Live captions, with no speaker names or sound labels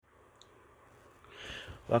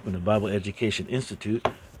Welcome to Bible Education Institute.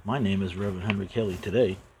 My name is Reverend Henry Kelly.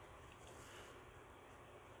 Today,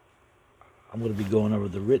 I'm going to be going over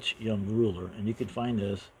the rich young ruler, and you can find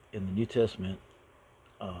this in the New Testament,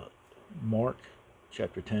 Mark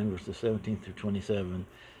chapter 10, verses 17 through 27,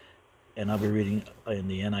 and I'll be reading in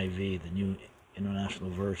the NIV, the New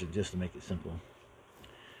International Version, just to make it simple.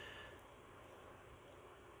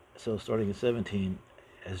 So starting at 17,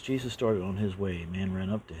 as Jesus started on his way, a man ran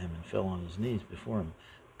up to him and fell on his knees before him.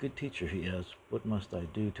 "Good teacher," he asked, "what must I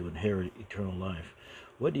do to inherit eternal life?"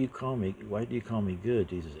 "What do you call me? Why do you call me good?"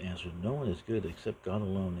 Jesus answered. "No one is good except God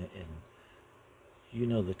alone, and you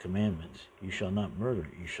know the commandments. You shall not murder.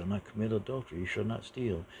 You shall not commit adultery. You shall not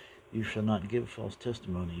steal. You shall not give false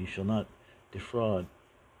testimony. You shall not defraud.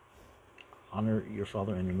 Honor your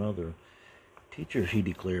father and your mother." "Teacher," he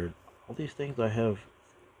declared, "all these things I have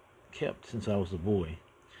kept since I was a boy."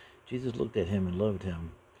 Jesus looked at him and loved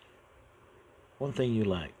him. "One thing you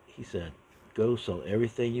lack," he said. "Go sell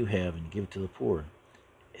everything you have and give it to the poor,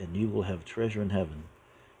 and you will have treasure in heaven.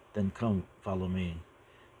 Then come, follow me."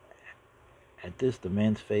 At this, the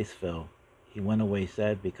man's face fell. He went away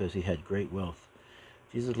sad because he had great wealth.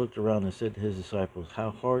 Jesus looked around and said to his disciples, "How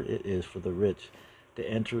hard it is for the rich to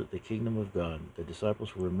enter the kingdom of God." The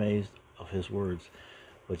disciples were amazed of his words.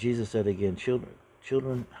 But Jesus said again,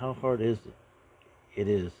 Children, how hard it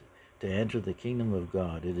is to enter the kingdom of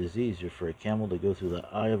God. It is easier for a camel to go through the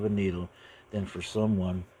eye of a needle than for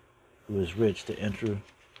someone who is rich to enter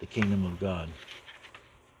the kingdom of God."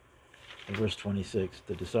 In verse 26,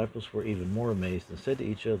 the disciples were even more amazed and said to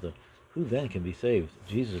each other, "Who then can be saved?"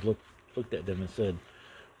 Jesus looked at them and said,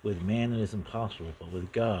 "With man it is impossible, but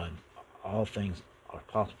with God all things are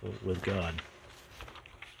possible with God."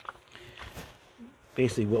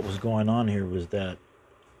 Basically what was going on here was that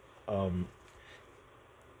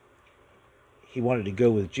he wanted to go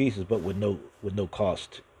with Jesus, but with no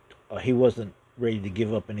cost. He wasn't ready to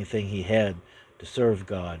give up anything he had to serve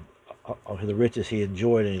God. The riches he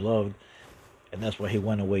enjoyed and he loved, and that's why he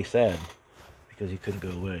went away sad, because he couldn't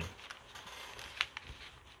go away.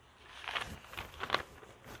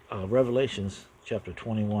 Revelations chapter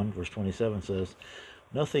 21, verse 27 says,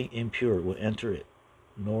 "Nothing impure will enter it,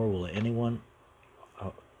 nor will anyone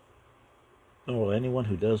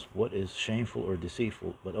who does what is shameful or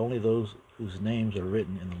deceitful, but only those whose names are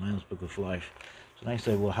written in the Lamb's Book of Life." So now you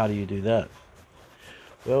say, well, how do you do that?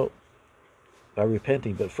 Well, by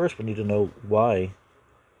repenting. But first we need to know why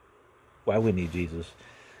we need Jesus.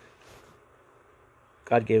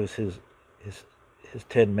 God gave us his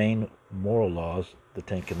 10 main moral laws, the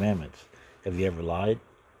 10 commandments. Have you ever lied?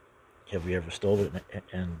 Have you ever stolen?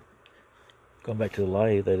 And going back to the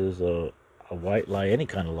lie, that is a white lie, any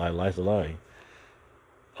kind of lie. Lie's a lie.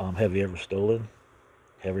 Have you ever stolen?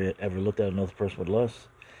 Have you ever looked at another person with lust?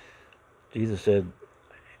 Jesus said,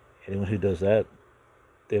 anyone who does that,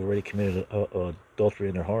 they've already committed adultery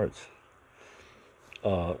in their hearts.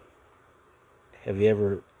 Have you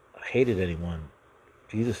ever hated anyone?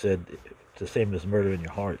 Jesus said it's the same as murder in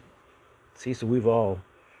your heart. See, so we've all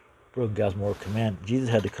broken God's moral command. Jesus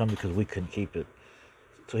had to come because we couldn't keep it.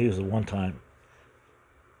 So he was the one-time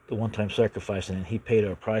sacrifice, and he paid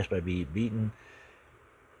our price by being beaten,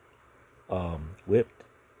 whipped,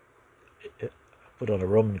 put on a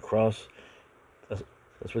Roman cross.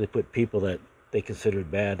 That's where they put people that they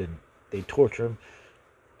considered bad, and they torture them.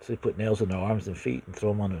 So they put nails in their arms and feet and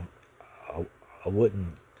throw them on a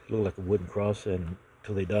wooden, looked like a wooden cross, and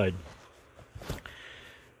until they died.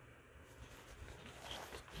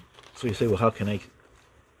 So you say, well, how can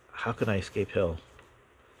I escape hell?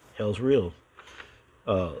 Hell's real.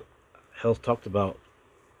 Hell's talked about.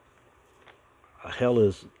 Hell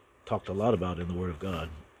is talked a lot about in the Word of God,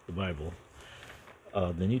 the Bible.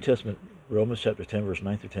 The New Testament, Romans chapter 10, verse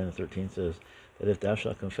 9 through 10 and 13 says that if thou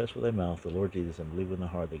shalt confess with thy mouth the Lord Jesus and believe in the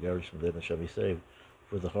heart that God raised from the dead, thou shalt be saved.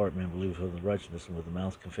 For the heart man believeth unto righteousness, and with the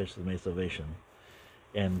mouth confession is made salvation.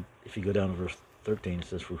 And if you go down to verse 13, it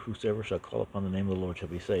says, "For whosoever shall call upon the name of the Lord shall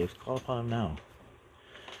be saved." Call upon him now.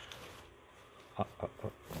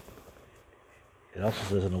 It also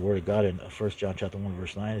says in the Word of God in 1 John chapter 1,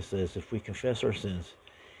 verse 9, it says, "If we confess our sins,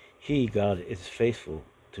 he, God, is faithful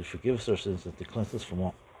to forgive us our sins and to cleanse us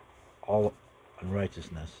from all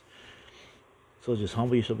unrighteousness." So just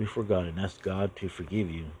humble yourself before God and ask God to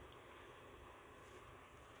forgive you.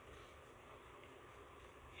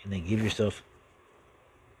 And then give yourself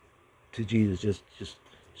to Jesus. Just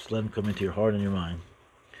let him come into your heart and your mind.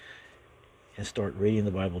 And start reading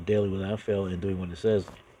the Bible daily without fail and doing what it says.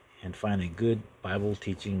 And find a good Bible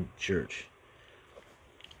teaching church.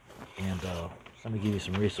 And let me give you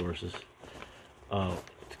some resources.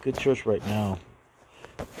 It's a good church right now.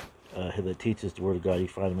 that teaches the Word of God. You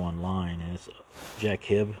find him online, and it's Jack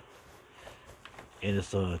Hibb, and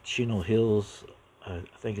it's Chino Hills. I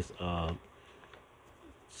think it's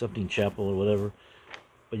something Chapel or whatever.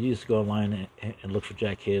 But you just go online and look for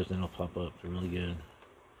Jack Hibbs, and it'll pop up. They're really good.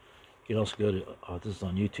 You can also go to, this is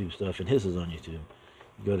on YouTube stuff, and his is on YouTube.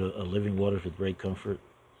 You go to Living Waters with Great Comfort,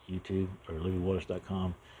 YouTube, or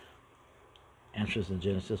livingwaters.com. Answers in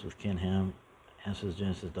Genesis with Ken Ham,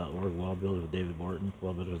 answersgenesis.org, Wallbuilder with David Barton,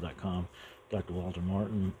 wallbuilders.com. Dr. Walter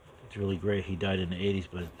Martin, it's really great. He died in the 80s,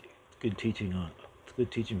 but it's good teaching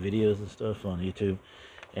videos and stuff on YouTube.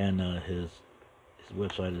 And his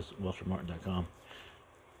website is waltermartin.com.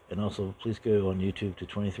 And also, please go on YouTube to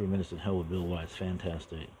 23 Minutes in Hell with Bill White. It's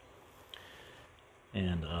fantastic.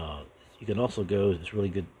 And you can also go, it's really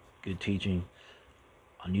good teaching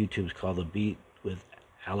on YouTube. It's called The Beat with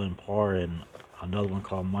Alan Parr, and another one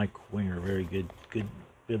called Mike Winger. Very good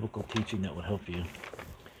biblical teaching that will help you.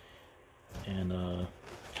 And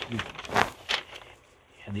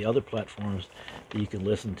and the other platforms that you can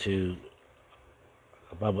listen to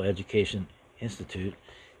Bible Education Institute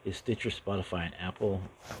is Stitcher, Spotify, and Apple.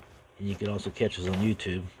 And you can also catch us on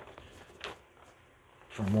YouTube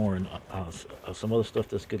for more. And some other stuff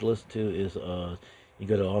that's good to listen to is you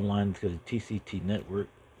go to online, go to TCT Network,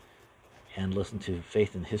 and listen to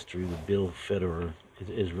Faith and History with Bill Federer. It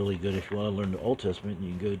is really good. If you want to learn the Old Testament,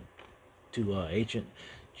 you can go to Ancient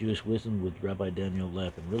Jewish Wisdom with Rabbi Daniel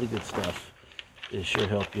Lapin. Really good stuff. It sure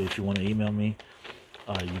help you. If you want to email me,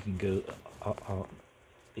 you can go.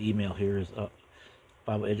 The email here is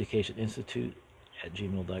Bible Education Institute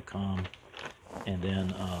 @gmail.com, and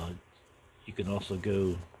then you can also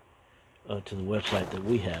go to the website that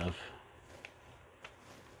we have,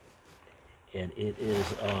 and it is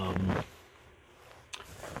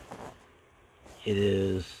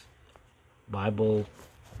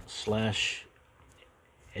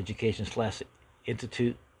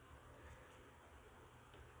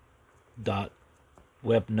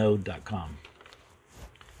Bible/Education/Institute.webnode.com.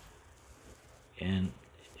 And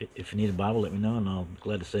if you need a Bible, let me know, and I'll be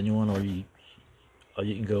glad to send you one. Or you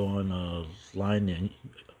can go online, and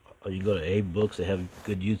or you can go to Abe Books. They have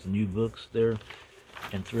good used and new books there,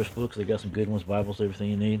 and thrift books. They got some good ones, Bibles, everything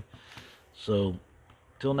you need. So,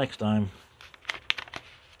 till next time,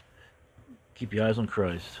 keep your eyes on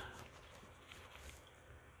Christ.